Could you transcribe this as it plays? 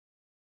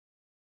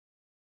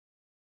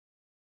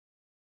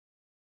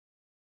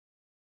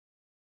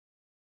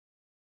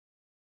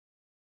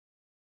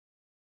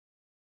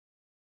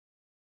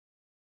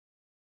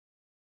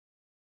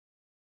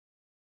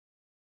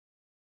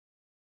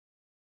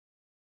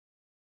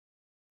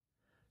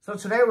So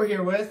today we're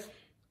here with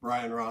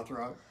Brian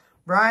Rothrock.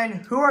 Brian.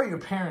 Who are your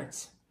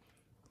parents?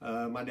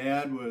 My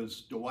dad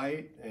was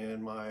Dwight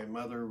and my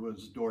mother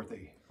was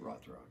Dorothy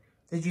Rothrock.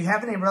 Did you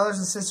have any brothers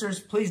and sisters?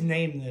 Please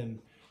name them.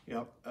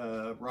 Yep.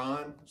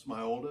 Ron is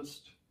my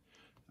oldest.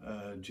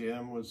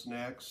 Jim was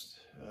next.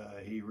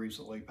 He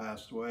recently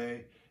passed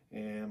away.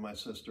 And my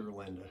sister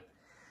Linda.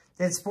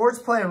 Did sports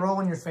play a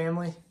role in your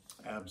family?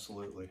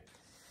 Absolutely.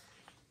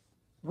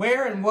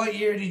 Where and what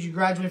year did you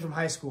graduate from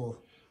high school?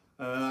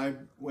 I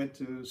went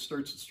to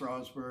Stras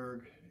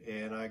Strasbourg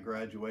and I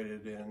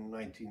graduated in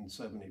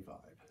 1975.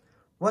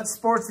 What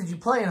sports did you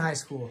play in high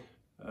school?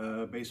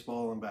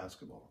 Baseball and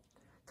basketball.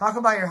 Talk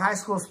about your high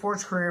school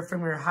sports career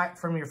from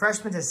your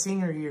freshman to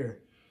senior year.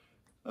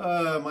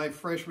 My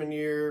freshman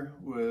year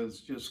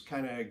was just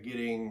kind of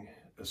getting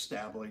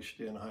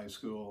established in high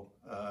school.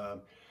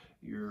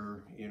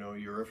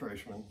 You're a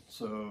freshman,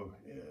 so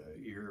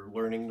you're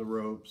learning the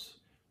ropes,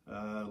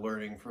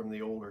 learning from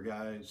the older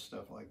guys,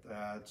 stuff like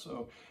that.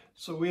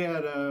 So we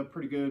had a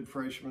pretty good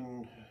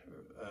freshman,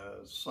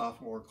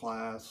 sophomore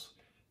class,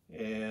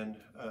 and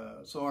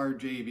so our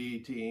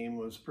JV team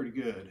was pretty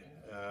good.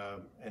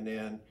 And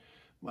then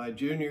my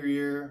junior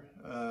year,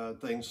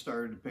 things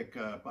started to pick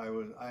up.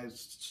 I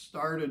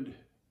started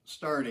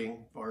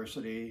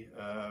varsity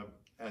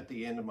at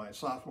the end of my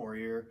sophomore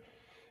year,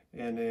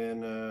 and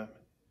then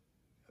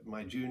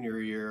my junior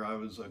year I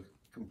was a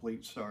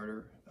complete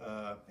starter,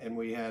 and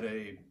we had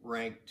a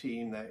ranked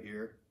team that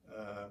year.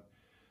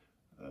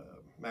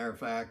 Matter of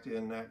fact,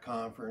 in that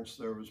conference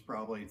there was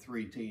probably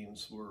 3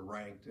 teams were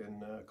ranked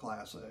in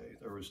Class A.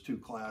 There was 2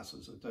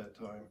 classes at that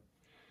time.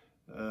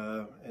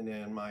 And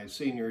then my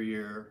senior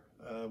year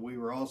we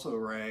were also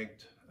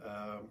ranked,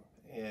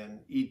 and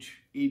each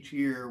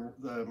year,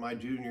 my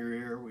junior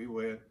year, we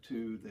went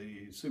to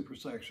the super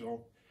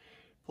sectional,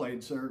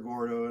 played Cerro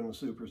Gordo in the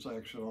super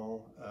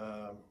sectional,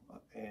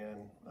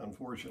 and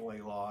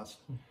unfortunately lost.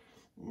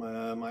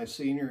 My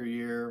senior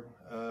year,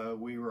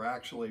 we were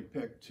actually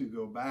picked to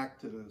go back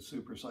to the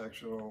super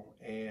sectional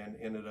and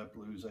ended up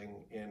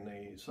losing in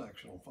the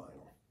sectional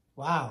final.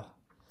 Wow.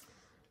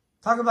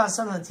 Talk about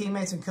some of the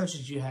teammates and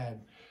coaches you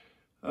had.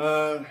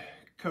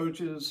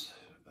 Coaches,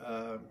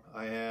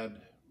 I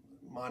had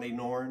Monty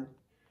Norn,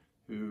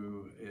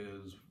 who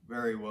is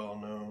very well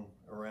known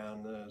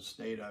around the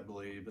state, I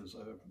believe, as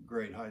a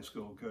great high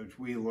school coach.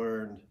 We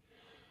learned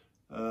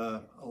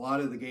a lot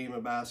of the game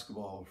of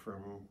basketball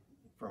from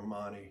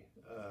Monty.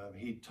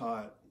 He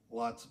taught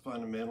lots of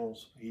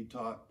fundamentals. He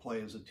taught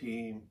play as a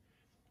team,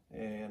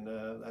 and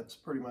that's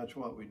pretty much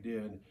what we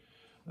did.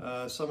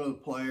 Some of the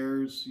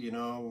players,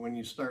 when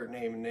you start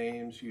naming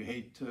names, you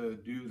hate to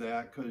do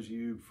that because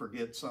you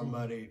forget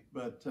somebody.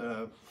 But,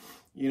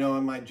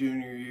 in my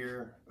junior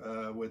year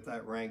with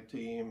that ranked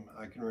team,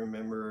 I can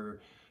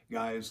remember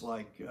guys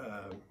like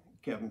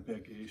Kevin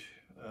Pickish,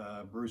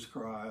 Bruce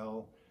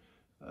Kreil,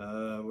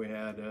 we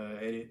had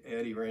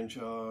Eddie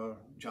Renshaw,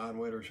 John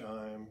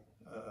Wittersheim,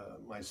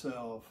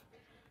 myself,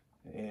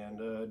 and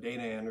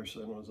Dana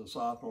Anderson was a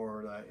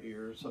sophomore that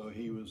year, so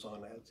he was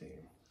on that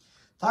team.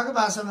 Talk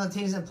about some of the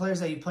teams and players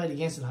that you played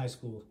against in high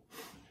school.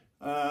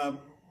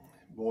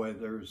 Boy,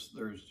 there's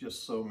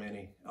just so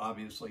many.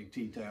 Obviously,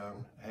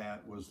 T-Town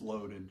was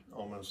loaded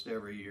almost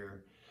every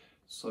year.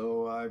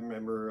 So I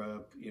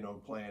remember,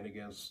 playing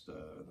against,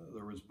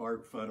 there was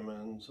Bart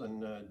Fuddemans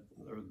and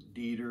there was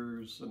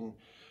Dieters and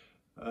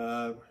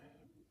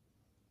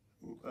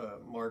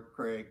Mark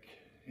Craig.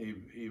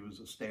 He was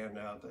a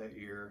standout that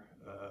year.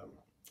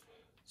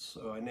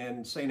 And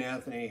then St.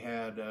 Anthony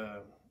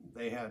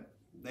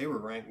they were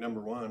ranked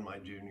 #1 my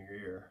junior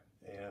year,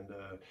 and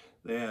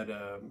they had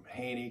a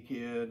Haney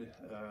kid.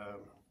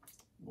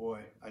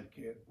 Boy, I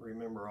can't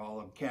remember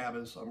all of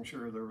Cavus. I'm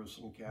sure there was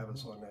some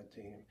Cavus on that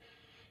team,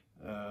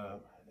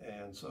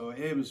 and so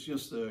it was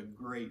just a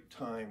great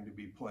time to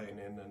be playing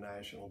in the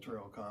National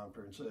Trail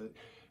Conference.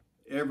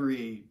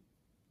 Every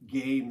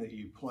game that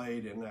you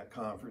played in that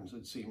conference,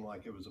 it seemed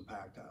like it was a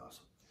packed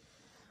house.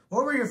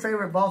 What were your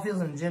favorite ball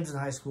fields and gyms in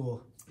high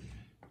school?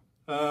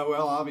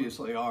 Well,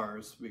 obviously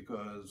ours,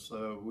 because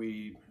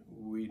we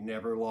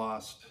never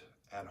lost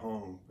at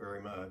home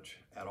very much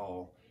at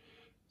all.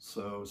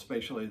 So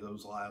especially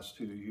those last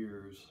 2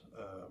 years.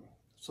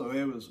 So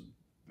it was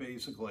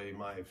basically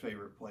my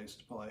favorite place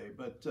to play.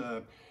 But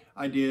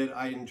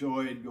I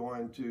enjoyed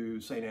going to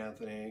St.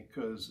 Anthony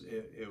because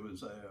it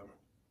was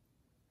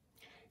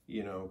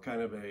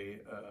kind of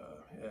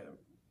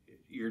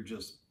you're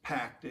just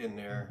packed in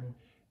there. Mm-hmm.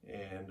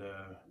 And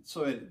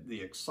so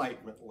the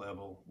excitement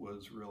level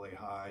was really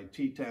high.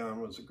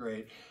 T-Town was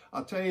great.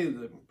 I'll tell you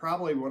that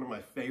probably one of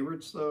my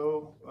favorites,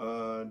 though,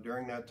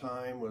 during that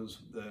time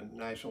was the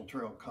National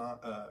Trail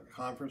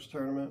Conference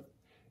Tournament,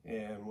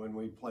 and when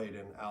we played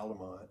in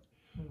Altamont.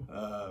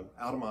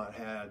 Altamont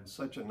had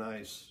such a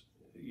nice,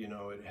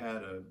 it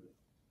had a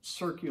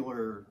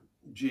circular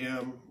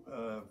gym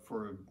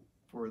for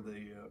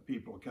the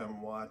people to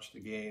come watch the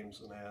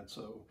games and that.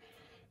 So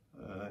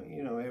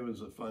it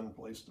was a fun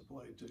place to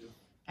play too.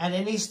 And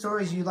any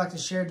stories you'd like to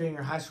share during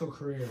your high school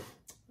career?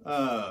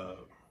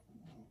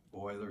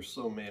 Boy, boy, there's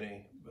so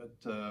many.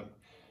 But,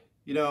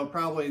 you know,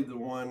 probably the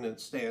one that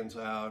stands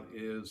out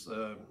is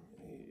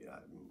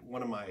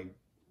one of my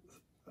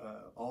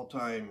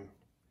all-time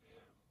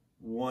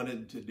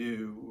wanted to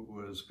do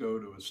was go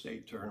to a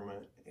state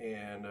tournament.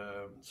 And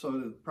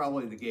so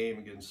probably the game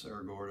against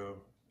Cerro Gordo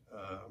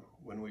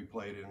when we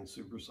played in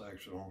Super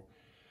Sectional.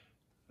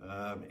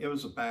 It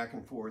was a back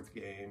and forth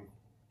game.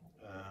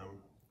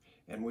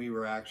 And we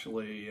were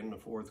actually in the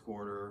fourth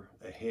quarter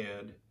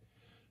ahead.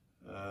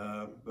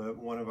 But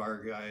one of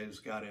our guys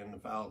got into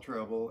foul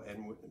trouble,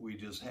 and we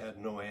just had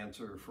no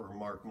answer for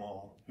Mark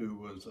Mall, who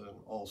was an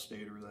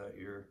all-stater that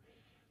year.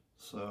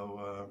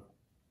 So,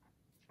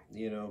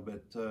 you know,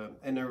 but,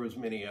 and there was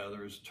many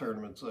others,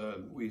 tournaments.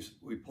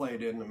 We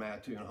played in the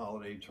Mattoon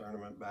Holiday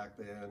Tournament back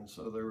then,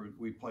 so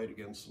we played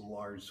against some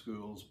large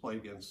schools,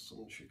 played against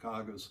some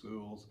Chicago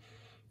schools.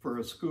 For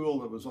a school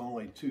that was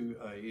only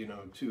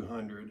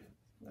 200,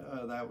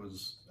 that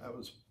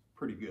was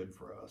pretty good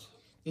for us.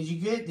 Did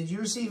you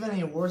receive any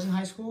awards in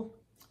high school?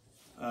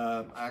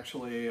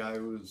 Actually, I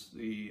was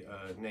the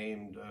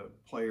named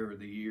Player of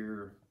the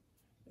Year,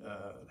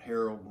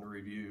 Herald and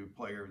Review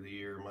Player of the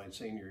Year my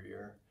senior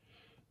year.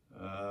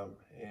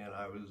 And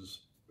I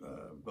was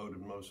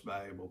voted most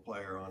valuable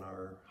player on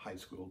our high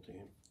school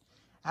team.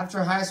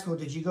 After high school,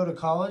 did you go to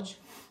college?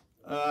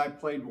 I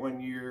played 1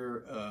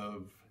 year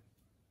of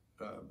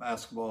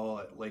basketball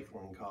at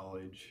Lakeland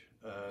College.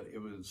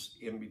 It was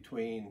in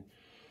between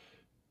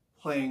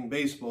playing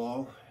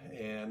baseball,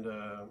 and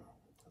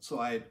so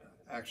I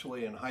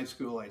actually in high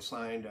school I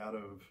signed out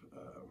of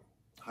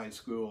high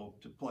school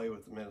to play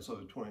with the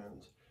Minnesota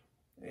Twins,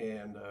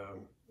 and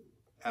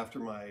after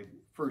my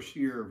first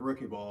year of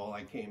rookie ball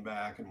I came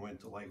back and went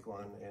to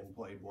Lakeland and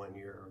played 1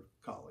 year of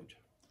college.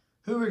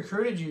 Who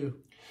recruited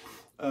you?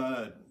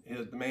 The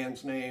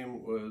man's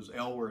name was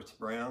Elworth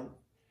Brown.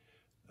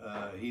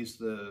 He's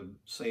the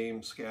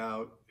same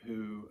scout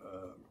who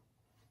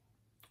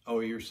oh,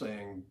 you're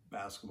saying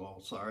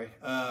basketball, sorry.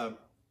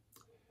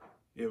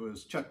 It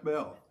was Chuck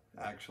Bell,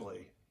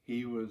 actually.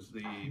 He was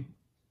the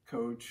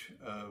coach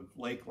of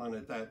Lakeland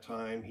at that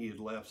time. He had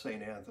left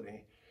St.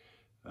 Anthony,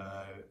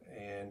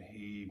 and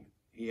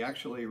he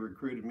actually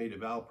recruited me to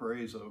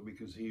Valparaiso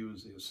because he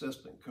was the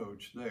assistant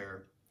coach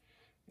there.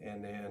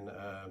 And then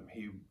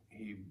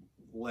he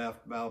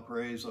left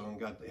Valparaiso and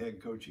got the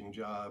head coaching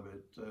job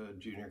at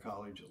junior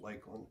college at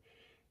Lakeland,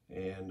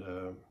 and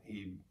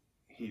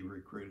he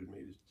recruited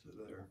me to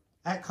there.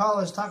 At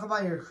college, talk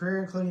about your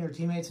career, including your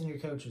teammates and your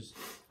coaches.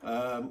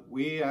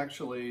 We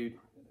actually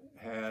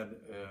had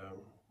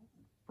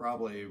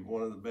probably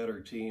one of the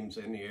better teams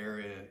in the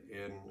area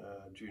in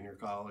junior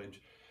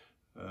college.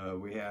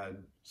 We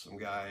had some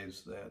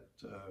guys that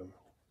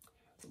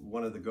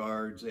one of the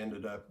guards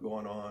ended up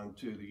going on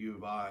to the U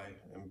of I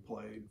and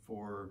played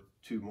for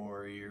 2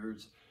 more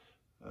years.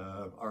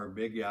 Our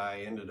big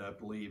guy ended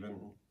up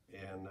leaving,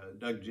 and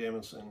Doug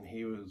Jemison,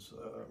 he was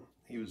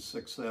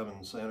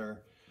 6'7"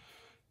 center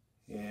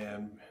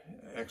and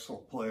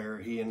excellent player.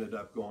 He ended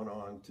up going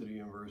on to the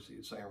University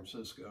of San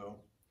Francisco.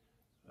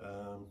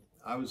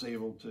 I was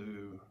able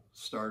to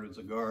start as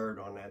a guard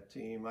on that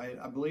team.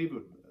 I believe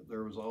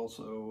there was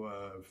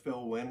also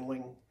Phil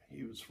Wendling.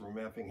 He was from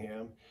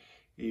Effingham.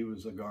 He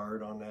was a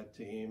guard on that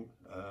team.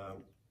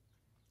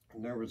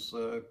 And there was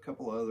a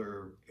couple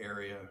other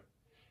area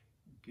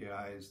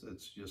guys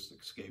that's just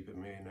escaping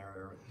me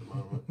now at the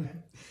moment.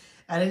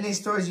 And any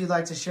stories you'd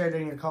like to share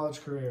during your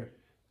college career?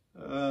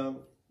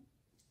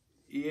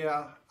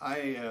 Yeah,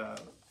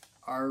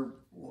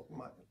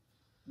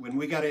 when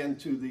we got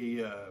into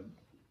the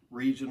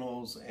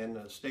regionals and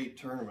the state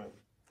tournament,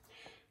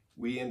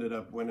 we ended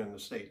up winning the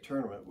state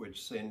tournament,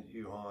 which sent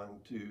you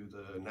on to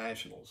the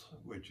nationals,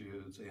 which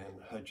is in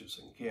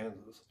Hutchinson,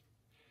 Kansas.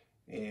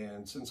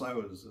 And since I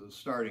was the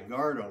starting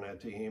guard on that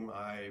team,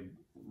 I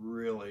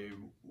really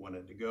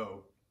wanted to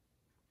go.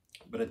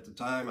 But at the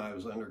time, I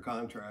was under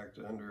contract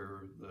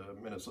under the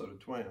Minnesota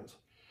Twins.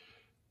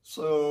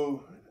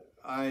 So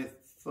I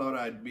thought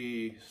I'd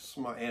be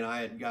smart, and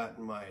I had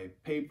gotten my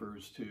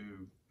papers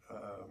to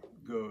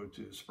go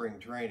to spring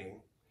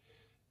training.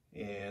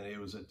 And it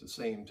was at the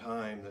same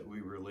time that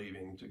we were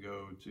leaving to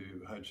go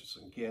to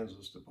Hutchinson,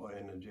 Kansas to play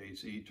in the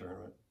JC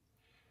tournament.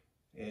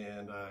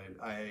 And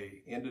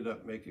I ended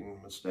up making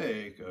the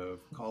mistake of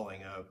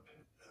calling up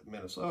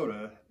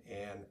Minnesota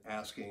and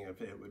asking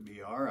if it would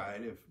be all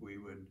right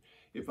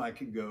if I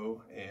could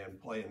go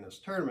and play in this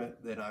tournament,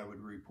 then I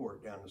would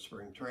report down to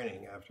spring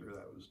training after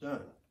that was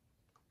done.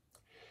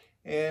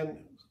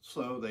 And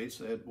so they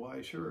said,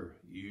 why, sure,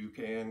 you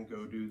can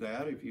go do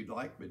that if you'd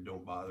like, but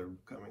don't bother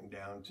coming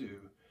down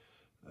to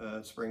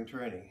spring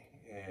training.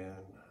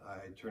 And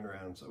I turned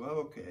around and said, well,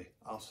 okay,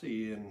 I'll see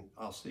you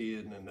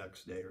in the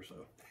next day or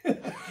so.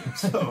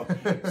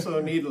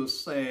 So needless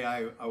to say,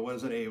 I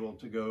wasn't able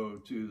to go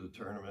to the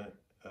tournament,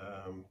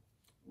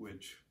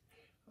 which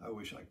I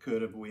wish I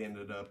could have. We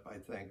ended up, I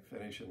think,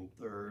 finishing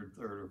third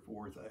or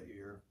fourth that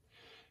year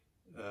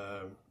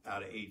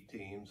out of 8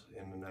 teams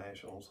in the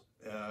nationals.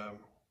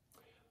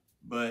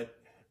 But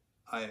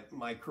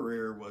my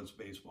career was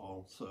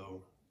baseball,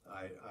 so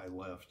I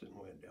left and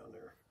went down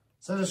there.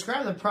 So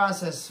describe the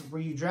process. Were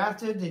you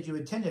drafted? Did you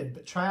attend a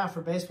tryout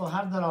for baseball?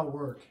 How did that all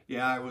work?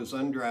 Yeah, I was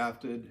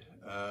undrafted.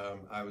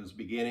 I was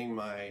beginning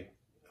my,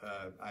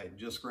 I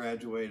just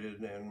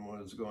graduated and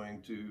was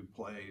going to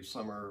play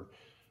summer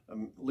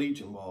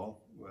Legion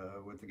ball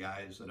with the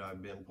guys that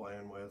I've been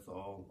playing with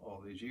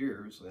all these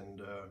years.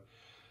 And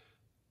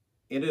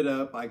ended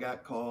up, I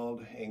got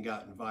called and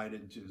got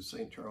invited to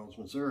St. Charles,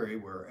 Missouri,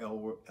 where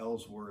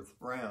Ellsworth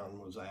Brown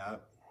was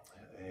at.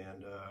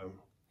 And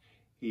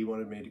he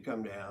wanted me to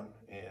come down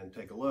and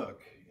take a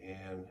look.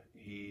 And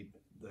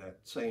that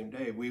same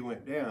day we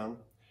went down,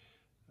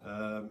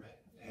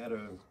 had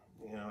a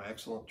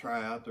excellent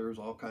tryout. There was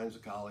all kinds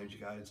of college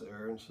guys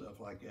there and stuff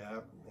like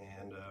that.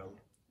 And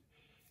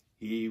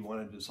he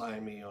wanted to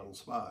sign me on the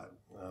spot.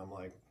 And I'm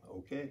like,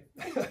 okay,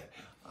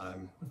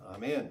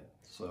 I'm in.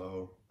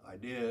 So I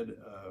did.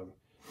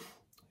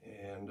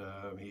 And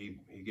he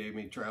gave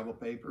me travel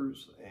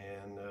papers,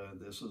 and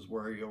this is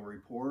where you'll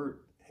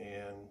report.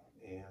 And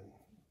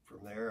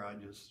from there, I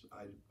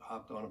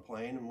hopped on a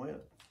plane and went.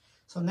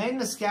 So name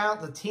the scout,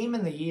 the team,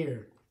 and the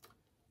year.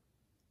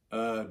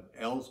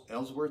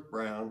 Ellsworth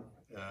Brown.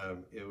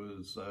 It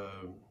was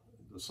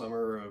the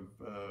summer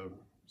of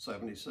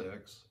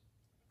 '76,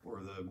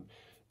 or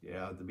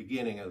the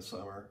beginning of the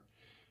summer.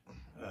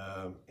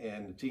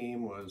 And the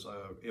team was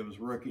it was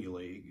rookie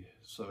league,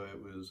 so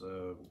it was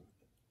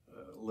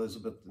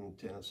Elizabethton,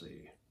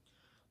 Tennessee.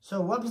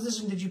 So what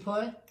position did you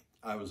play?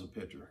 I was a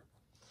pitcher.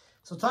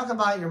 So talk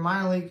about your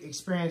minor league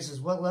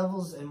experiences. What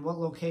levels and what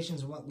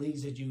locations and what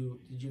leagues did you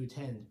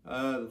attend?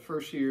 The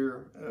first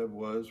year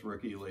was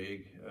rookie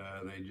league.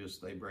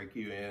 They break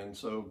you in.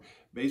 So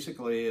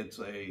basically it's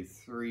a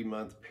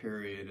 3-month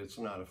period. It's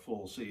not a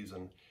full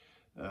season.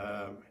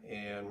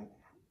 And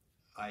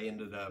I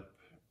ended up,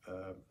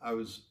 I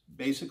was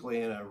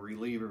basically in a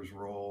reliever's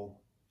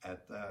role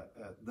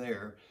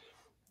there.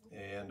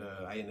 And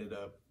I ended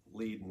up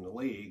leading the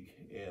league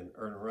in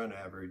earn and run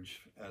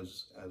average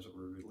as a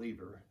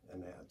reliever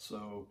and that.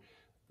 So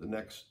the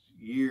next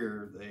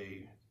year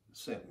they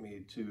sent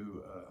me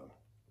to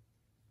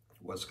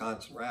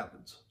Wisconsin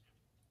Rapids,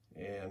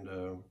 and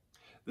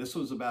this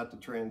was about the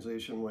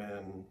transition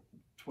when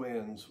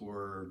Twins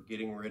were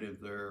getting rid of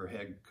their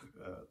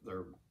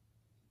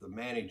the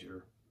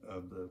manager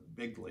of the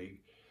big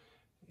league,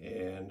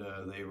 and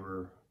they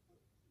were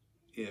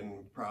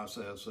in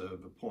process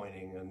of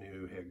appointing a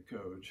new head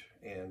coach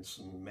and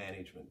some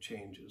management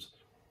changes.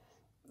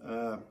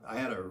 I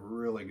had a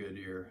really good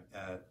year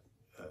at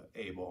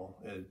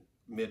A-ball, at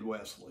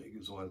Midwest League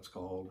is what it's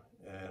called,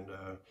 and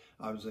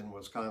I was in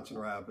Wisconsin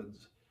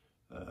Rapids.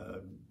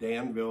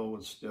 Danville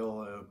was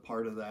still a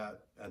part of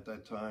that at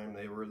that time.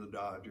 They were the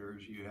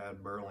Dodgers. You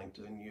had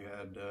Burlington, you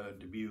had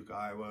Dubuque,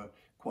 Iowa,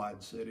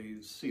 Quad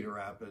Cities, Cedar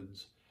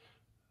Rapids,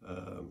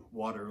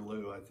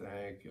 Waterloo, I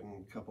think,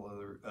 and a couple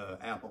other,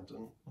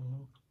 Appleton.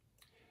 Mm-hmm.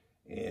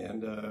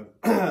 And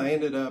I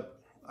ended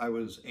up, I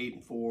was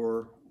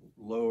 8-4,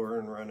 low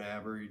earn run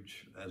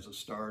average as a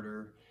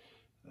starter.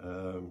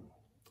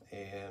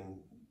 And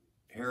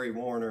Harry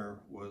Warner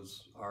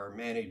was our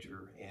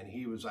manager, and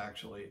he was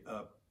actually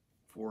up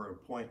for an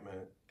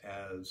appointment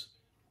as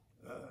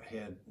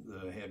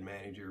the head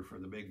manager for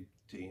the big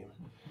team.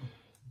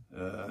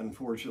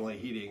 Unfortunately,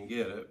 he didn't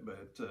get it,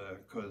 but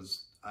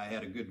because I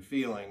had a good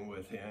feeling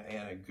with him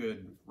and a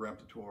good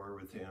repertoire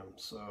with him.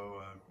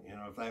 So,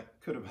 if that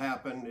could have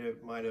happened,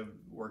 it might have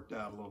worked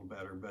out a little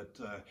better. But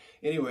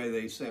anyway,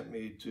 they sent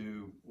me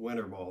to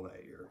winter ball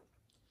that year.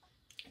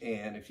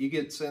 And if you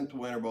get sent to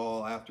winter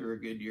ball after a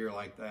good year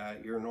like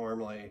that, you're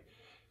normally,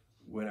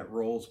 when it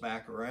rolls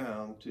back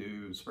around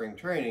to spring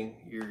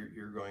training,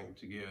 you're going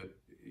to get,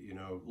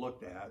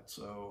 looked at.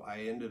 So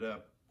I ended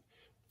up,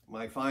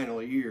 my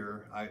final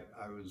year,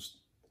 I was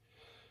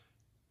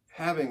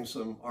having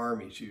some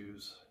arm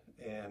issues,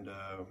 and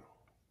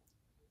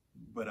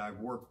but I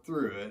worked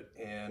through it,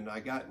 and I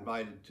got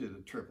invited to the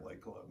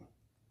AAA club,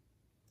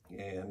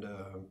 and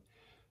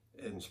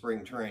in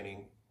spring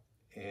training,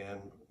 and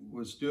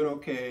was doing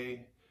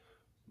okay,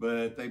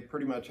 but they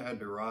pretty much had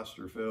their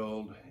roster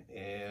filled,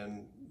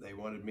 and they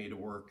wanted me to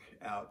work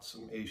out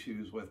some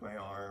issues with my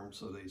arm,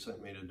 so they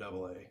sent me to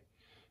AA,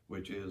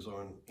 which is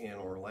in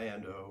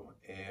Orlando,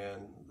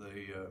 and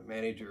the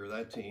manager of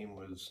that team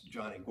was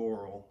Johnny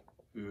Gorel,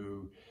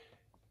 who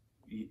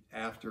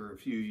after a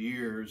few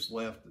years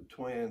left the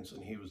Twins,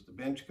 and he was the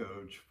bench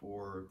coach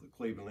for the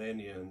Cleveland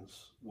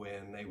Indians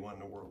when they won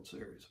the World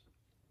Series.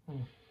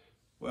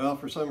 Well,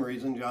 for some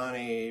reason,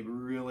 Johnny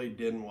really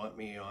didn't want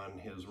me on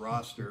his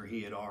roster.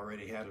 He had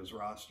already had his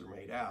roster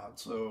made out.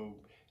 So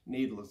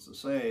needless to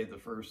say, the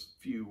first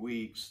few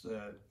weeks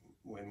that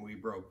when we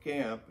broke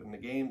camp and the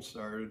game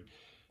started,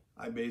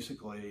 I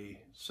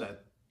basically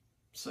sat.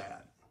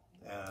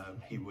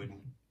 He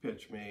wouldn't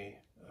pitch me.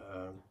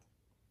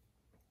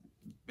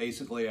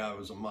 Basically, I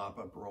was a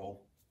mop-up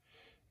role.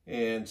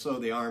 And so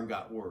the arm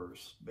got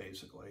worse,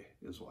 basically,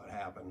 is what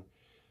happened.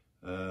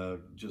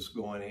 Just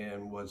going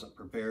in, wasn't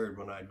prepared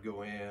when I'd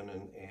go in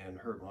and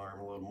hurt my arm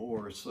a little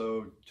more.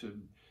 So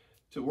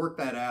to work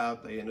that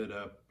out, they ended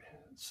up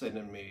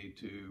sending me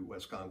to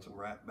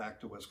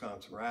back to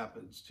Wisconsin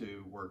Rapids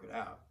to work it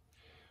out.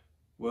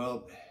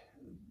 Well,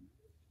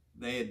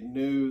 they had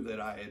knew that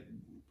I had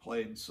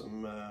played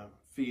some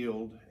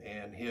field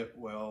and hit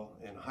well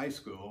in high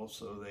school,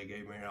 so they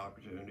gave me an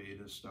opportunity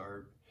to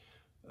start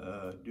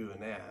doing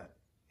that.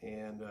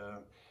 And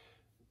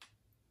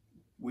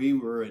we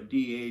were a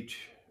DH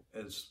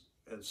as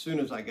soon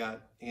as I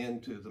got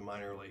into the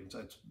minor leagues.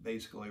 That's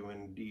basically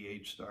when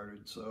DH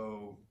started.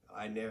 So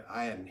I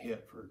hadn't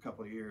hit for a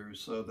couple of years,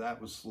 so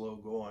that was slow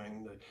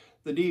going.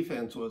 The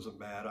defense wasn't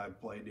bad. I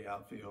played the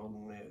outfield,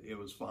 and it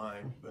was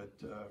fine. But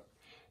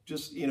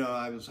just, you know,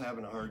 I was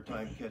having a hard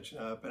time catching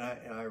up, and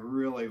I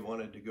really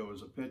wanted to go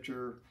as a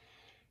pitcher.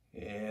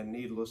 And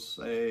needless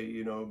to say,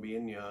 you know,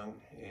 being young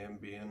and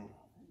being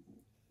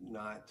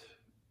not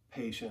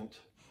patient,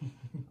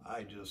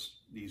 I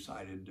just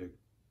decided to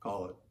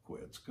call it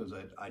quits because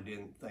I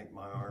didn't think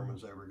my arm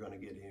was ever going to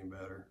get any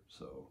better,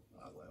 so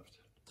I left.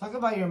 Talk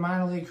about your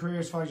minor league career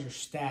as far as your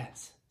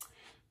stats.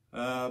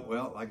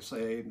 Well, like I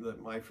say,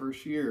 that my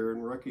first year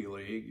in rookie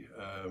league,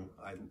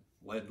 I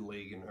led the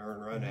league in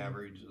earned run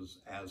averages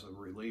as a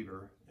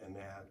reliever and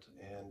that,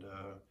 and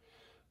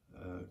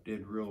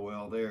did real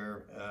well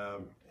there.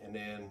 And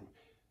then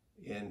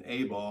in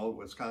A-ball,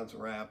 Wisconsin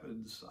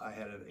Rapids, I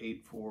had an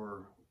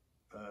 8.4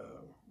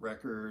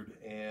 record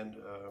and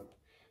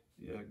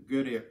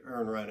good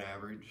earned run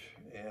average,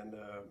 and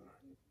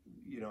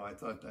you know, I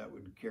thought that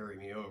would carry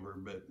me over,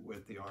 but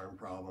with the arm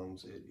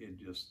problems,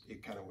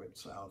 it kind of went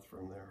south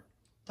from there.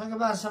 Talk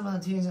about some of the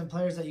teams and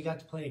players that you got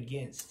to play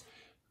against.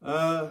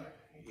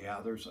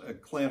 Yeah, there's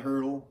Clint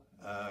Hurdle.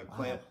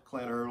 Clint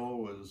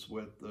Hurdle was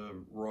with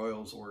the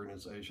Royals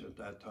organization at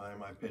that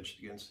time. I pitched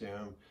against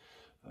him.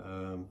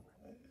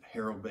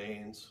 Harold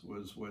Baines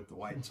was with the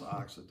White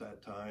Sox at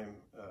that time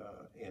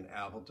in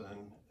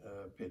Appleton,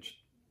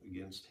 pitched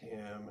against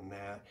him and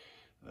that.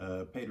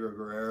 Pedro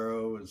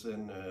Guerrero was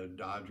in the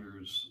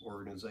Dodgers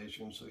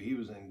organization, so he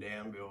was in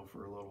Danville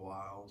for a little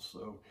while.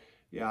 So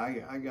yeah,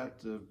 I got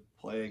to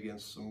play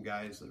against some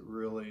guys that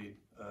really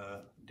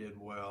did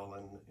well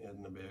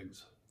in the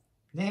bigs.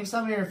 Name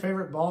some of your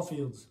favorite ball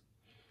fields.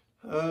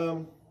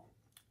 I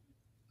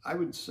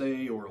would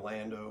say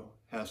Orlando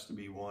has to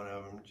be one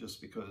of them, just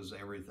because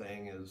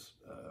everything is,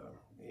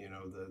 you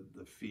know,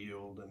 the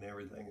field and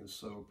everything is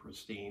so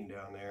pristine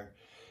down there.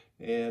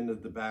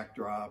 And the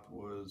backdrop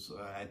was,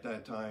 at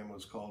that time,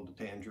 was called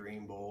the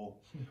Tangerine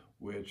Bowl,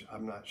 which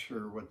I'm not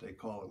sure what they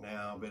call it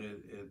now, but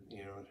it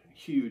you know,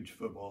 huge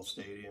football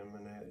stadium,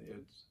 and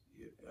it's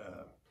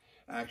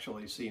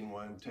actually seen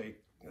one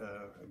take,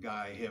 a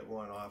guy hit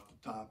one off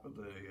the top of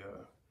the,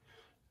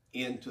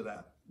 into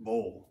that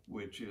bowl,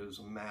 which is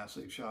a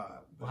massive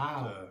shot. But,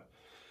 wow.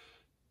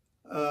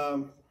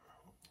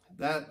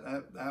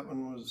 That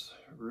one was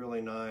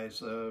really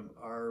nice.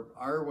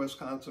 Our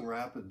Wisconsin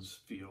Rapids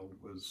field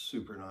was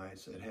super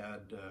nice. It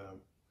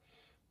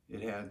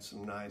had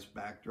some nice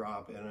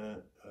backdrop in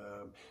it.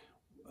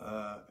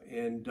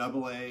 In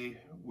AA,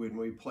 when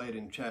we played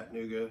in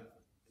Chattanooga,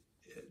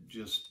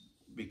 just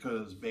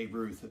because Babe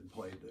Ruth had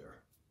played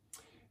there.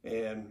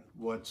 And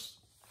what's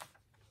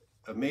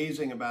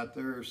amazing about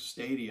their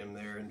stadium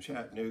there in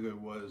Chattanooga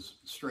was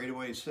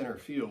straightaway center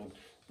field,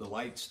 the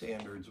light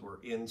standards were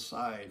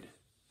inside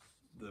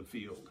the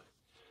field,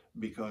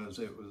 because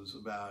it was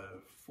about a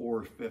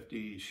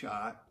 450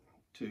 shot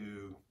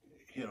to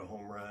hit a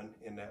home run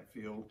in that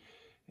field.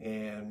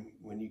 And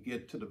when you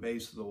get to the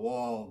base of the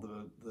wall,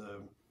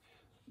 the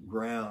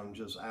ground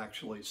just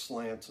actually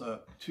slants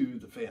up to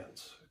the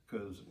fence,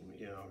 because,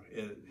 you know,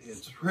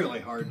 it's really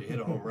hard to hit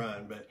a home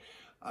run. But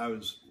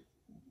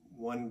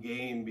one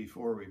game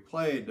before we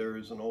played, there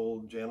was an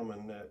old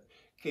gentleman that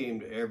came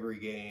to every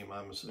game,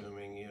 I'm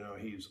assuming, you know,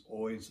 he's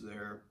always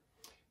there.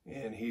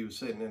 And he was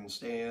sitting in the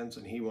stands,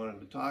 and he wanted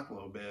to talk a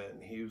little bit,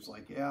 and he was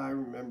like, yeah, I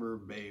remember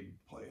Babe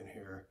playing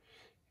here.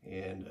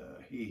 And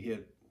he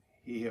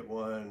hit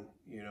one,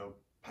 you know,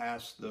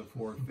 past the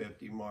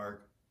 450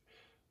 mark,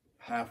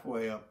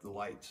 halfway up the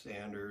light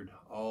standard,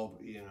 all,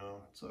 you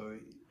know, so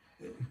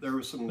there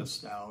was some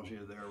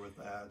nostalgia there with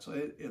that. So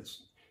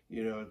it's,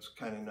 you know, it's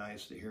kind of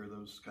nice to hear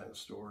those kind of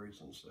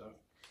stories and stuff.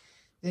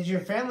 Did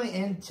your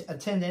family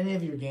attend any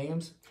of your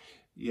games?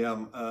 Yeah,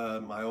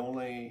 my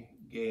only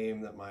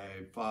game that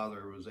my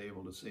father was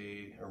able to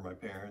see, or my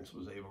parents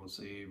was able to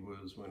see,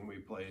 was when we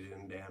played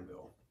in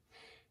Danville.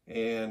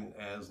 And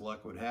as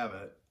luck would have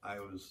it, I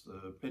was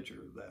the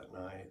pitcher that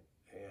night,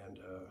 and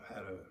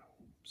had a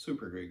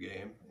super good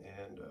game.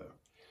 And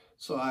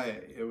so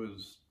it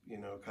was, you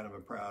know, kind of a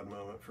proud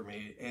moment for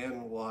me,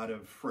 and a lot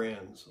of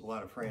friends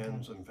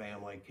and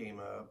family came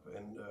up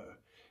and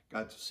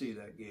got to see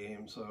that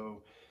game.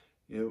 So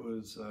it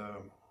was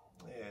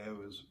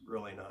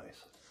really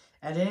nice.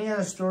 And any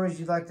other stories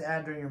you'd like to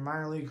add during your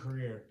minor league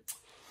career?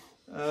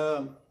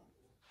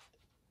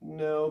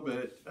 No,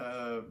 but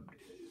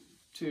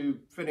to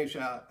finish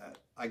out,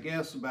 I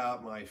guess,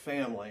 about my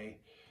family,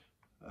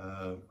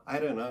 I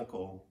had an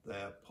uncle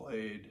that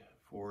played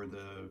for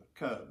the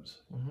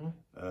Cubs.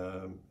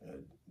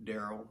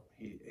 Daryl,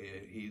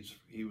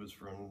 he was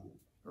from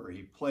or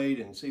he played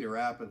in Cedar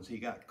Rapids. He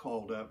got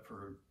called up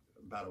for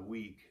about a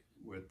week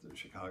with the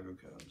Chicago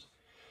Cubs.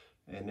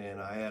 And then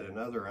I had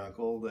another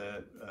uncle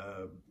that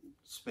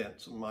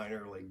spent some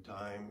minor league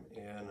time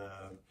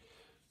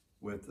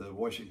with the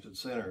Washington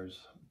Senators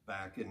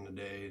back in the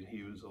day.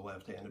 He was a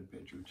left-handed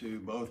pitcher too.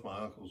 Both my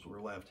uncles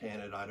were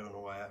left-handed. I don't know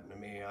what happened to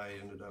me. I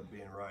ended up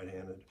being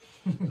right-handed.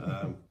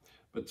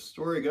 But the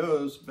story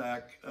goes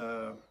back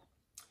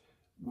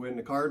when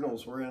the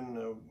Cardinals were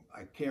in,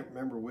 I can't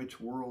remember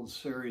which World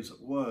Series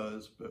it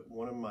was, but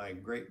one of my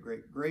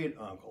great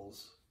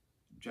uncles,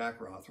 Jack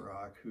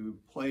Rothrock, who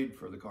played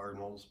for the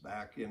Cardinals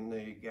back in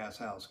the Gas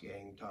House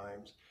Gang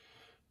times,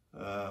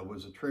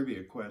 was a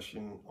trivia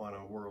question on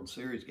a World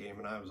Series game,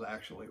 and I was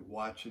actually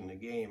watching the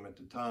game at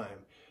the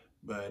time.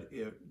 But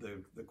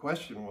the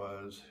question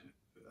was,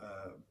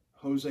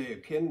 Jose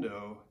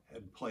Oquendo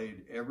had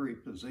played every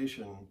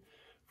position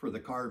for the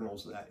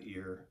Cardinals that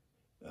year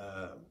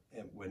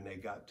and when they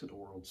got to the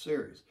World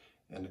Series.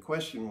 And the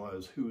question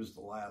was, who was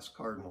the last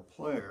Cardinal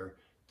player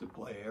to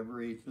play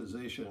every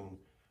position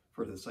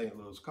for the St.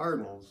 Louis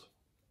Cardinals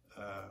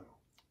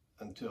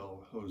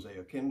until Jose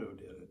Oquendo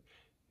did it.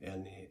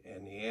 And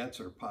the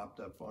answer popped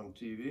up on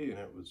TV, and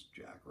it was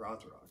Jack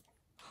Rothrock.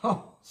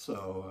 Oh.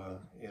 So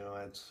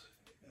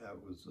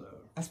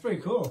that's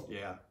pretty cool.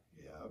 Yeah,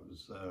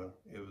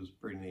 it was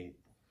pretty neat.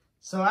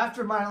 So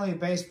after minor league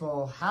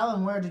baseball, how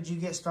and where did you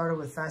get started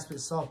with Fastpitch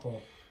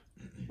softball?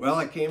 Well,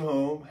 I came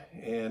home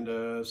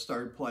and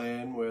started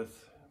playing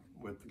with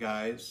the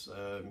guys,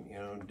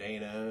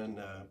 Dana and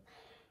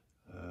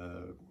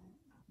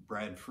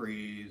Brad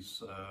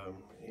Freeze,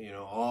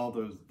 all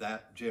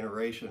that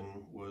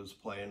generation was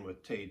playing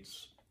with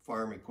Tate's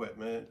farm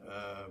equipment,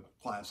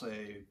 Class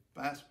A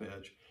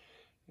Fastpitch,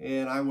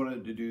 and I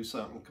wanted to do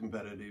something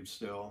competitive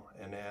still,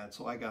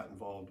 so I got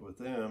involved with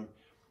them,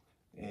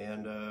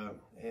 and I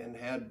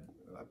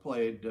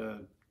played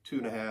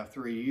 2.5,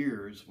 3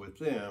 years with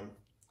them,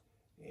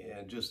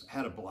 and just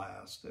had a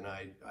blast, and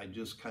I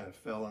just kind of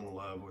fell in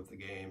love with the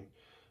game.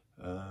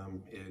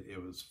 It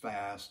was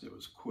fast, it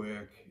was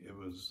quick, it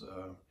was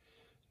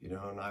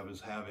and I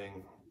was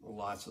having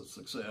lots of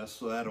success,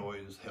 so that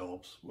always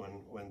helps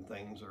when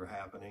things are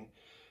happening.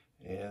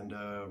 And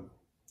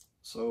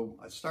so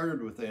I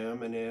started with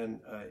them, and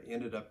then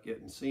ended up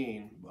getting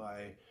seen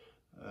by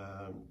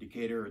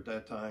Decatur at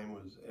that time.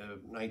 Was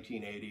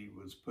 1980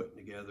 was putting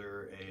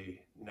together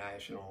a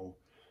national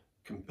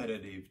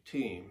competitive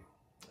team,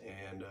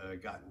 and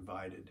got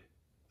invited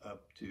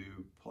up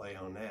to play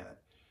on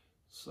that.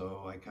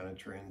 So I kind of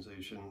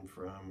transitioned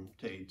from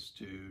Tate's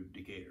to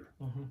Decatur.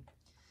 Mm-hmm.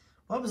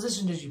 What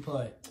position did you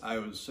play? I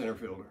was center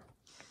fielder.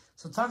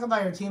 So talk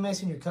about your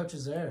teammates and your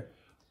coaches there.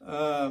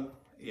 The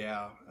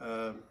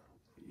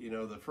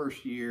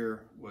first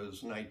year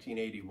was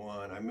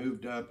 1981. I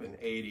moved up in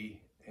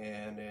 80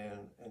 and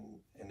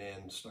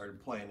then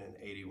started playing in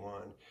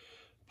 81.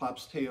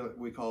 Pops Taylor,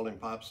 we called him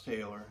Pops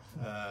Taylor.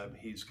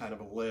 He's kind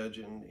of a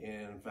legend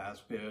in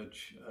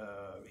Fastpitch.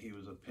 He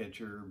was a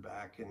pitcher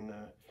back in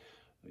the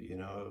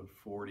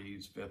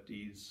 40s,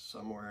 50s,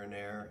 somewhere in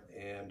there,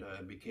 and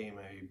became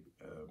a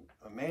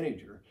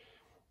manager.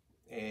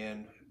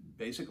 And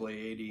basically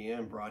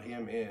ADM brought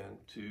him in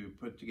to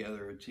put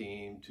together a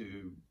team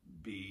to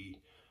be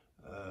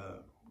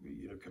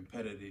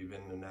competitive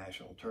in the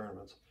national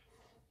tournaments.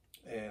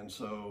 And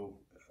so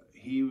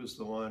he was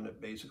the one that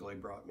basically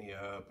brought me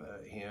up,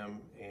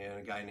 him and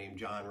a guy named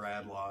John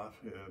Radloff,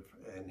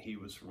 and he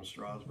was from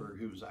Strasburg,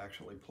 who was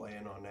actually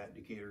playing on that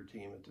Decatur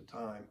team at the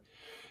time.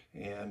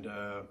 And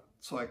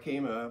so I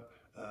came up,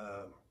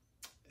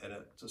 and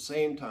at the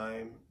same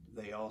time,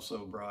 they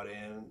also brought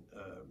in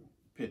a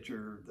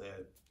pitcher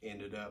that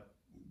ended up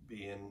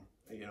being,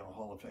 a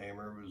Hall of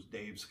Famer. It was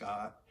Dave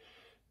Scott.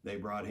 They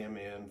brought him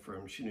in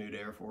from Chanute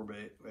Air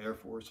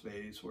Force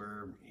Base,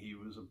 where he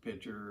was a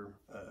pitcher,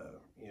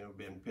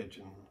 been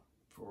pitching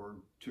for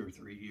 2 or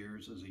 3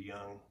 years as a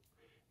young,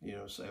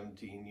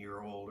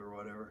 17-year-old or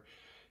whatever.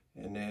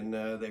 And then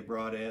they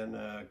brought in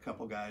a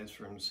couple guys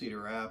from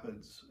Cedar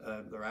Rapids.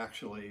 They're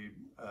actually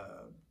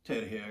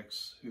Ted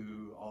Hicks,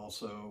 who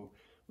also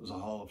was a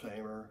Hall of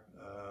Famer,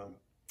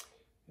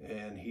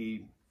 and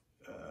he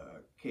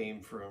came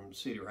from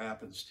Cedar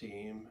Rapids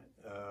team.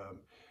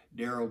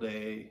 Darrell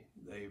Day,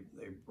 they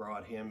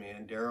brought him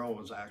in. Darrell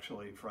was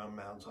actually from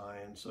Mount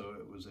Zion, so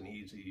it was an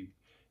easy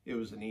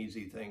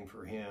thing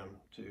for him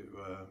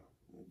to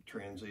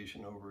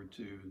transition over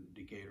to the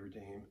Decatur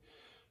team.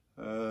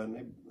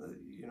 And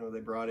they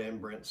brought in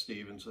Brent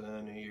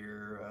Stevenson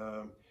here,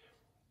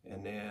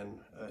 and then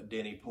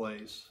Denny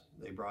Place.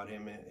 They brought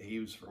him in. He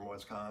was from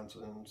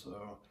Wisconsin,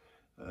 so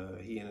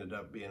he ended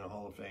up being a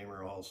Hall of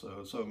Famer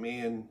also. So me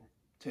and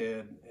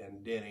Ted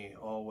and Denny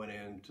all went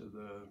into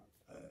the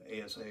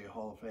ASA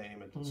Hall of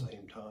Fame at the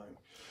same time.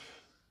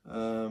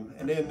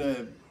 And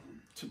then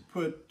to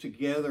put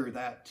together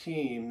that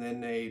team, then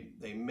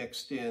they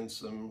mixed in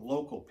some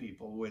local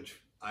people,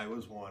 which I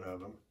was one of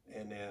them,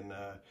 and then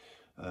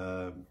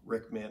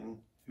Rick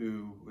Minton,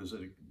 who was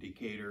a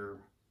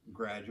Decatur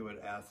graduate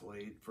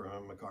athlete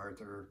from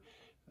MacArthur,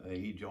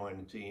 He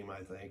joined the team,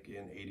 I think,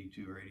 in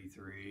 82 or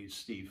 83.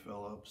 Steve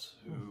Phillips,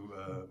 who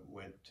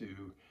went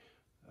to,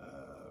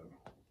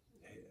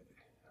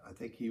 I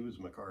think he was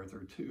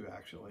MacArthur too,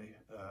 actually.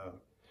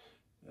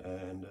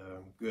 And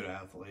good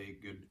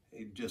athlete, good,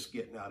 just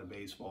getting out of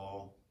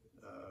baseball.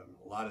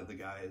 A lot of the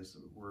guys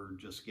were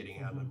just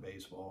getting out of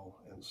baseball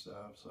and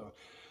stuff. So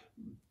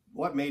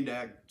what made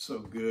that so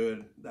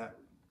good, that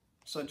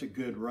such a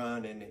good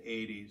run in the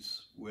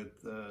 80s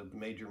with the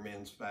major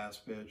men's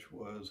fast pitch,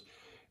 was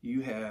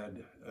you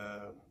had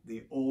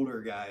the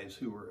older guys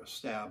who were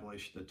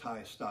established, the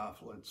Ty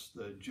Stofflets,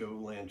 the Joe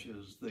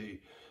Lynches, the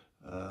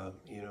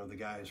the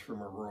guys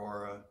from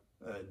Aurora,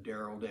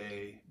 Darrell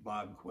Day,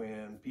 Bob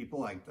Quinn, people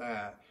like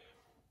that,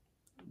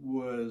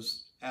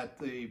 was at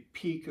the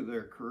peak of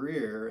their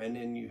career. And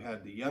then you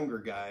had the younger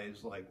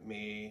guys like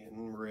me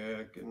and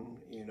Rick and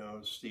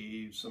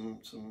Steve,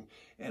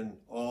 and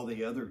all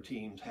the other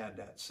teams had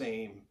that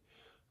same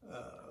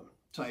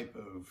type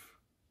of,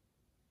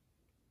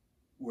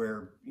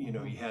 where you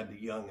had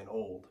the young and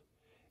old,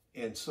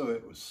 and so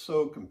it was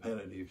so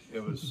competitive.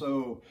 It was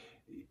so,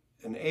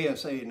 an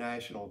ASA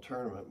national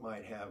tournament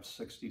might have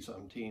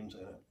 60-some teams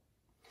in it,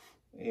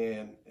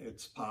 and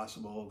it's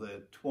possible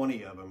that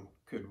 20 of them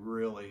could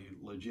really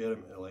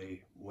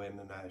legitimately win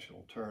the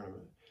national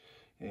tournament.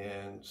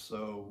 And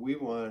so we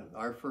won,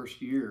 our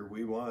first year,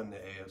 we won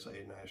the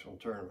ASA national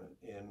tournament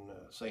in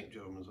St.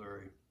 Joe,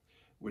 Missouri,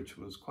 which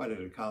was quite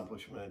an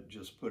accomplishment,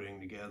 just putting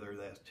together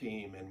that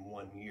team in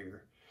 1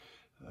 year.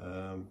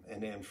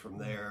 And then from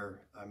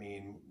there, I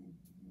mean,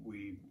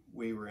 we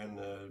were in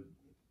the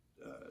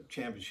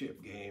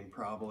championship game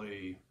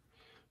probably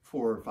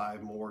 4 or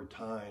 5 more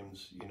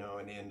times,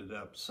 and ended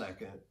up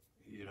second,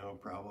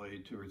 probably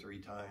 2 or 3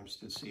 times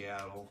to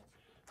Seattle,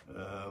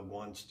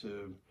 once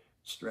to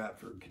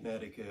Stratford,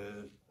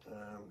 Connecticut.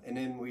 And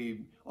then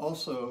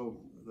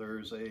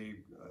there's a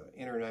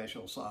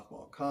International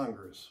Softball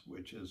Congress,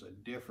 which is a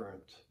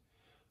different,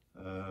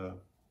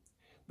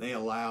 they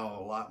allow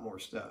a lot more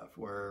stuff,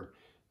 where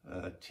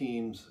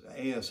teams,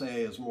 ASA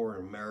is more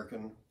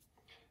American,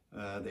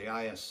 the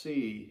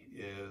ISC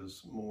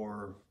is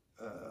more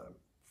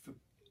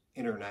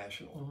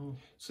international.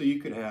 So you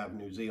could have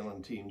New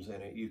Zealand teams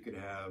in it, you could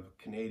have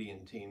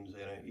Canadian teams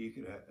in it, you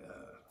could have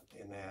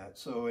in that.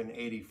 So in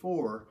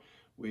 84,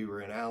 we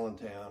were in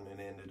Allentown and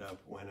ended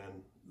up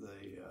winning the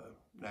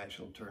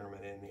national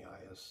tournament in the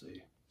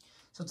ISC.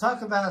 So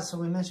so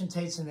we mentioned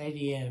Tate's in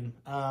ADM.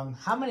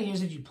 How many years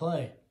did you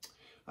play?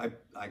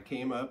 I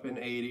came up in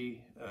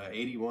 80,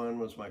 81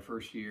 was my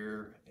first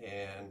year,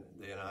 and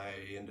then I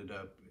ended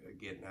up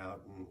getting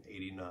out in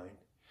 89.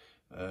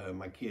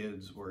 My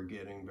kids were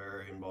getting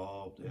very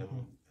involved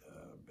in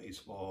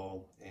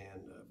baseball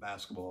and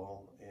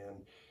basketball,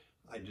 and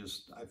I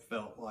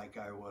felt like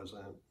I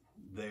wasn't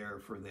there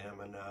for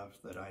them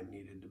enough that I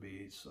needed to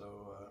be,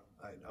 so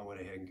I went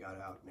ahead and got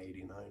out in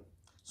 89.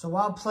 So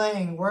while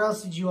playing, where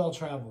else did you all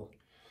travel?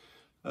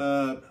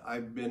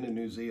 I've been to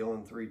New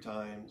Zealand 3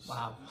 times.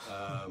 Wow.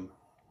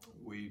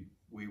 We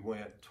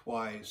went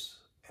twice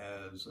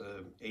as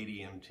a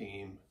ADM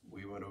team.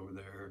 We went over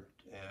there,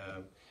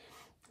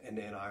 and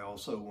then I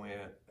also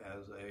went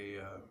as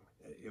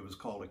it was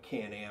called a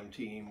Can-Am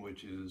team,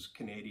 which is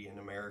Canadian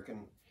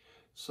American.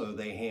 So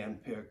they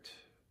handpicked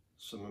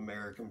some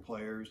American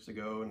players to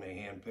go, and they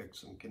handpicked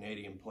some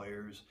Canadian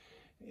players.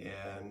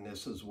 And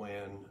this is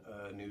when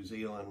New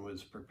Zealand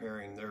was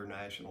preparing their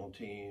national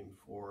team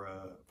for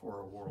a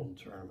world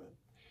tournament.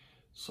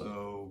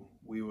 So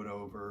we went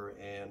over,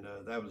 and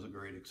that was a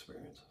great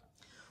experience.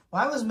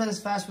 Why was men's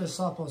fastball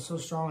softball so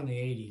strong in the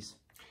 80s?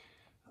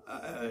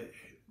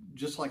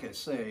 Just like I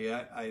say,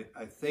 I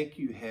think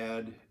you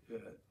had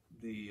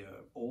the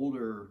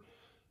older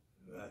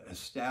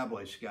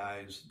established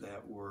guys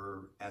that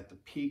were at the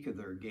peak of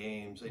their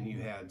games, and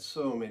you had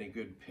so many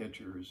good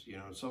pitchers,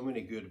 so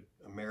many good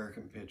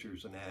American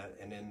pitchers and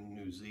then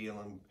New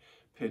Zealand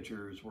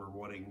pitchers were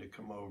wanting to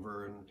come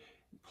over and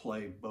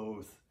play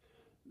both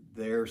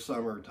their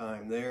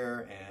summertime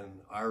there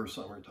and our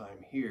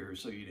summertime here.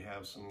 So you'd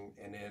have some,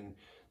 and then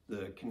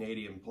the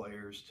Canadian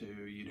players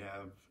too, you'd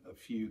have a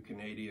few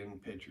Canadian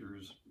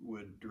pitchers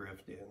would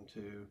drift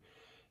into,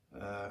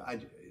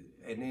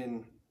 and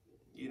then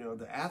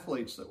the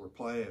athletes that were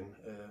playing,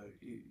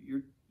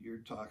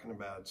 you're talking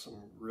about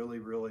some really,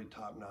 really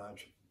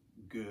top-notch,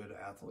 good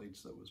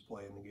athletes that was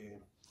playing the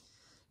game.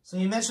 So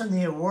you mentioned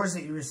the awards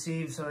that you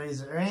received. So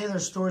is there any other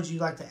stories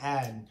you'd like to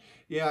add?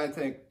 Yeah, I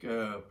think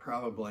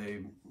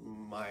probably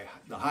one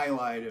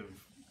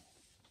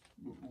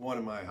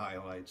of my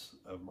highlights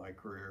of my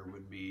career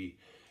would be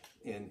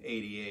in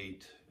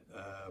 '88.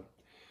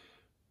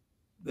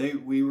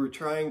 We were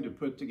trying to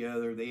put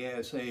together, the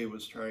ASA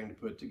was trying to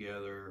put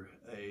together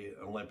an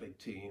Olympic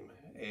team,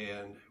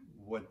 and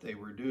what they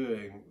were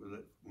doing,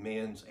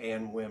 men's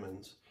and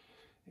women's,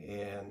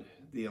 and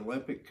the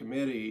Olympic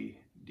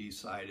Committee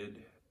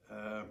decided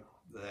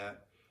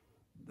that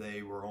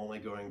they were only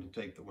going to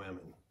take the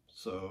women.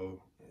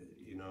 So,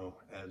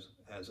 as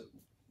it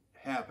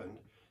happened,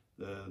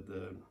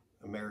 the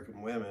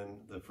American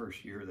women, the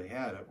first year they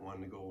had it, won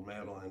the gold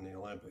medal in the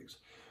Olympics.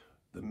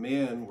 The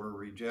men were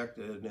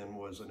rejected and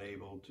wasn't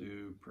able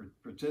to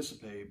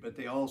participate, but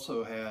they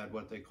also had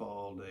what they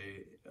called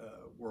a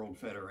World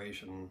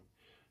Federation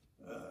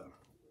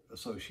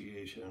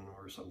Association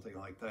or something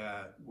like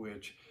that,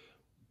 which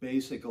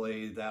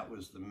basically that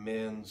was the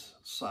men's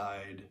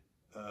side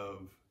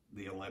of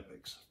the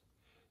Olympics.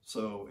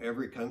 So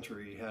every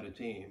country had a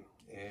team,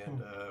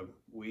 and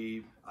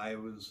I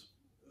was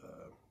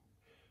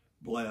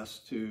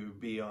blessed to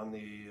be on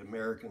the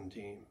American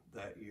team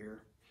that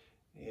year.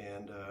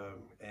 And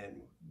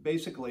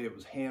basically it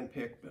was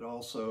handpicked, but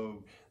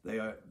also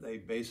they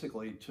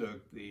basically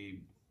took the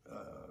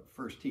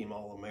first team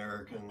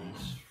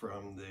All-Americans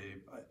from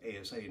the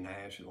ASA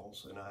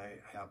Nationals, and I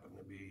happened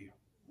to be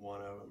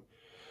one of them.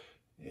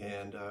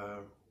 And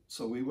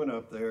so we went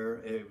up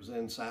there. It was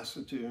in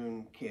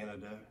Saskatoon,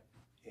 Canada,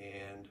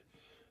 and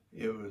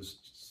it was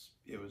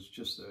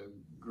just a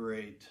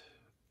great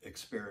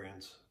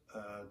experience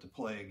to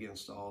play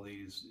against all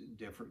these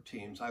different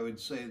teams. I would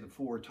say the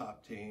 4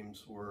 top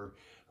teams were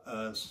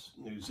us,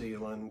 New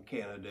Zealand,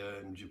 Canada,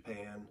 and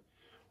Japan.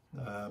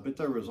 But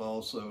there was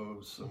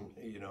also some,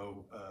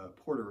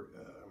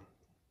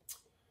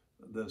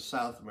 the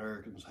South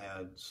Americans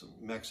had some.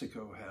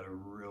 Mexico had a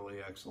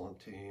really excellent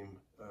team.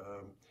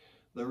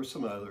 There were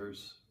some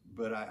others,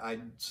 but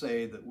I'd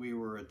say that we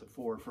were at the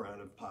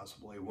forefront of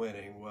possibly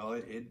winning. Well,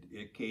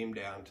 it came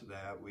down to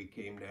that. We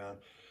came down,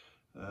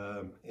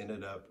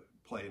 ended up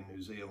playing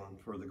New Zealand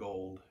for the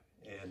gold,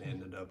 and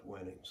ended up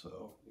winning.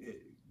 So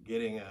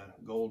getting a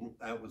gold,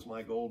 that was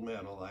my gold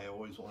medal. I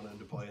always wanted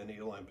to play in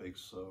the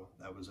Olympics, so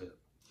that was it.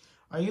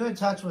 Are you in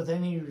touch with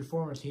any of your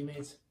former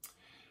teammates?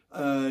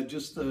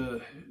 Just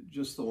the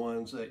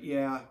ones that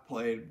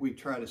played. We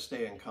try to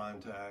stay in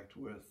contact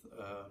with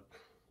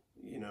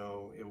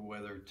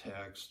whether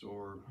text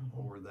or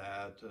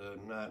that.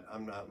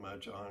 I'm not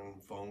much on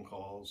phone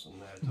calls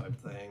and that type of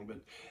thing,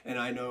 and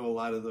I know a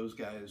lot of those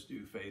guys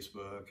do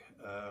Facebook,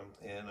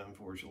 and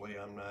unfortunately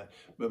I'm not.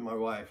 But my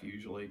wife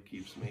usually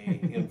keeps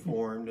me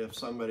informed. If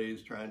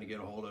somebody's trying to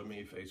get a hold of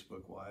me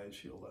Facebook wise,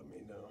 she'll let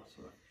me know.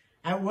 So.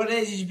 At what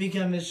age did you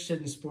become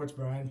interested in sports,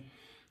 Brian?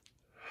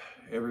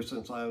 Ever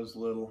since I was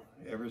little,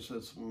 ever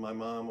since my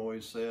mom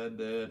always said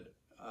that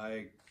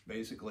I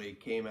basically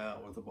came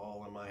out with the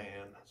ball in my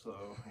hand.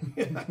 So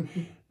yeah,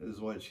 is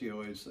what she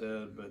always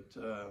said. But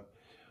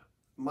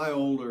my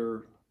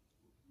older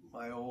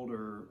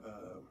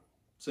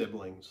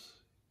siblings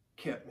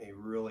kept me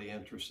really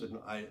interested.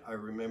 I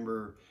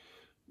remember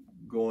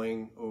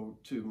going over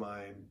to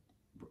my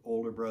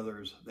older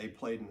brothers. They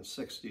played in the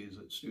 60s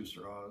at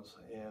Stras,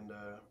 and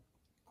of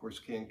course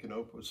Ken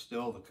Knope was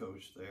still the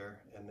coach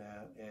there, and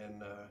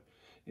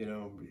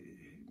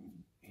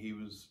he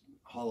was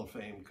Hall of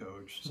Fame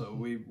coach, so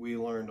we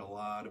learned a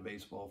lot of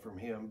baseball from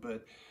him.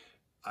 But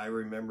I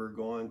remember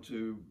going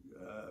to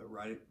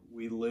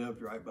we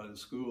lived right by the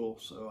school,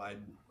 so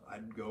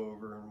I'd go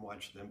over and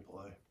watch them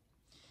play.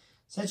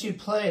 Since you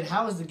played,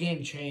 how has the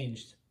game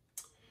changed?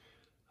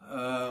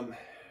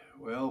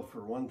 Well,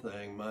 for one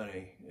thing,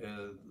 money.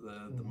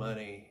 The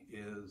money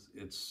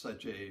it's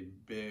such a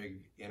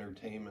big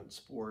entertainment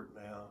sport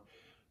now,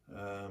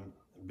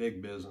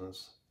 big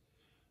business.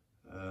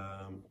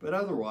 But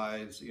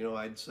otherwise,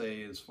 I'd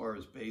say as far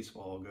as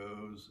baseball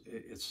goes,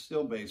 it's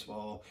still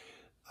baseball.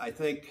 I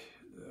think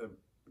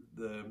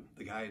the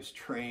guys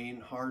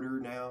train harder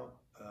now,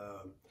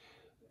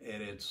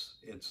 and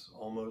it's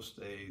almost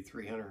a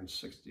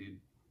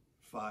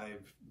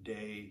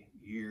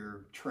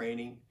 365-day-year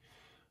training,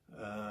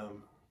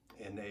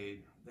 and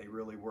they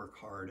really work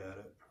hard at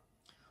it.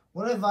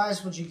 What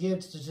advice would you give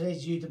to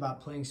today's youth about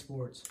playing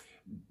sports?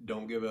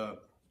 Don't give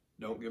up.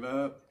 Don't give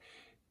up.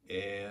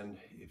 And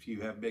if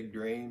you have big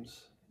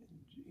dreams,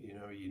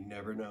 you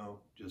never know.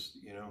 Just,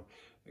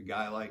 a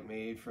guy like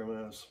me from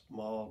a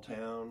small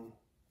town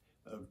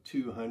of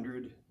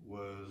 200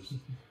 was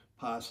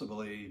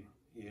possibly,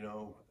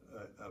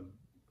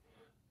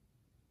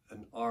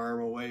 an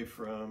arm away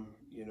from,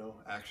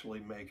 actually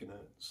making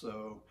it.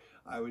 So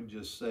I would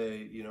just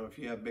say, if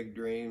you have big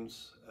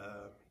dreams,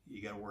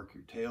 you got to work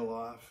your tail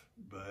off,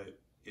 but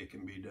it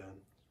can be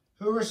done.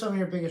 Who are some of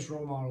your biggest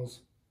role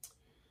models?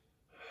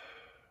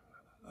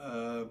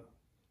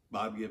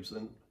 Bob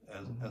Gibson.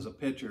 As a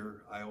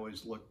pitcher, I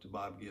always looked to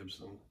Bob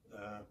Gibson.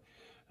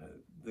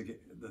 The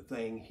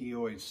thing he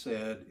always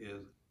said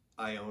is,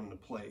 I own the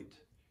plate.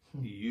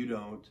 You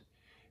don't,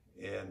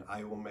 and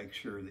I will make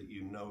sure that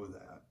you know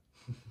that.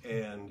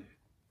 And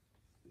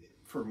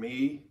for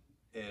me,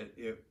 it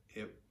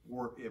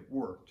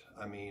worked.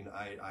 I mean,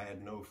 I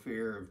had no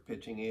fear of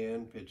pitching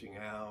in, pitching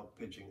out,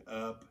 pitching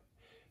up.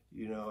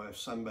 If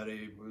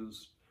somebody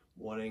was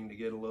wanting to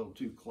get a little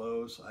too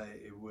close,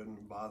 it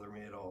wouldn't bother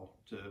me at all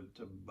to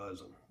buzz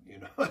them,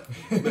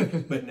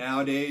 but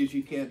nowadays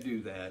you can't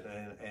do that,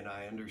 and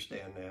I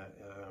understand that.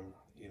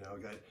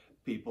 Got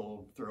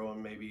people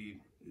throwing maybe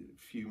a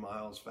few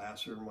miles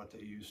faster than what they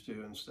used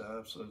to and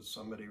stuff, so it's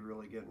somebody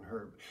really getting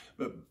hurt.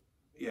 But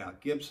yeah,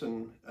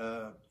 Gibson,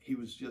 he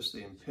was just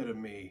the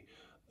epitome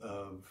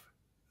of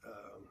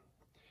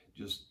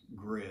just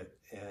grit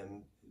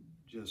and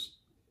just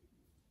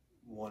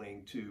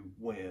wanting to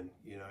win.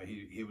 You know,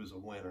 he was a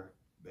winner,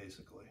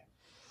 basically.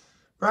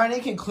 Brian,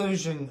 in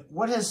conclusion,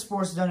 what has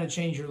sports done to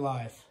change your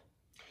life?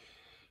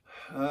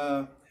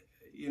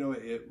 You know,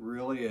 it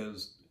really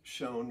has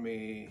shown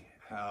me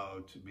how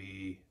to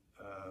be,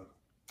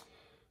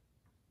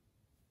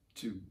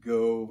 to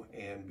go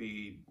and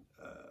be,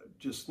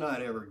 just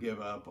not ever give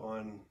up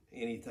on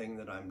anything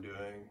that I'm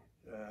doing,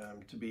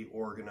 to be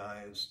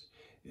organized.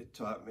 It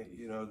taught me,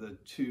 you know,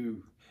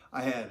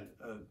 I had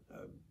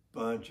a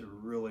bunch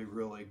of really,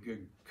 really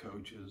good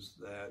coaches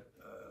that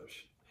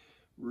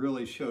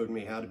really showed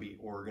me how to be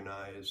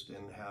organized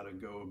and how to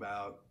go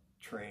about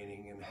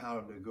training and how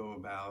to go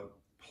about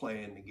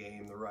playing the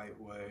game the right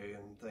way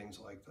and things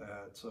like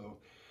that. So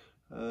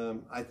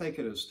I think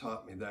it has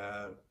taught me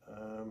that.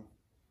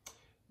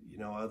 You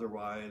know,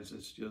 otherwise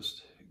it's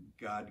just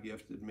God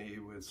gifted me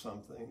with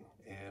something,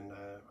 and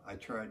I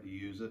tried to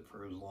use it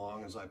for as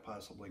long as I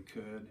possibly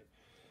could.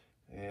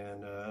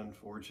 And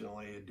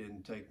unfortunately, it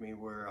didn't take me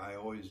where I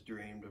always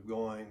dreamed of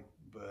going,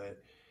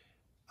 but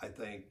I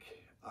think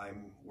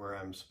I'm where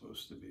I'm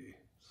supposed to be.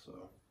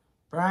 So,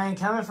 Brian,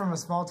 coming from a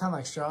small town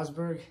like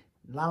Strasburg,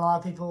 not a lot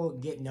of people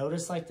get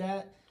noticed like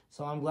that.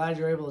 So I'm glad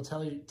you're able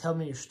to tell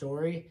me your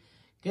story.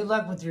 Good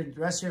luck with the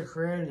rest of your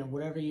career and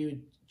whatever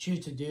you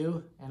choose to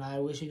do, and I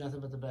wish you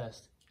nothing but the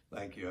best.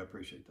 Thank you. I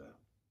appreciate that.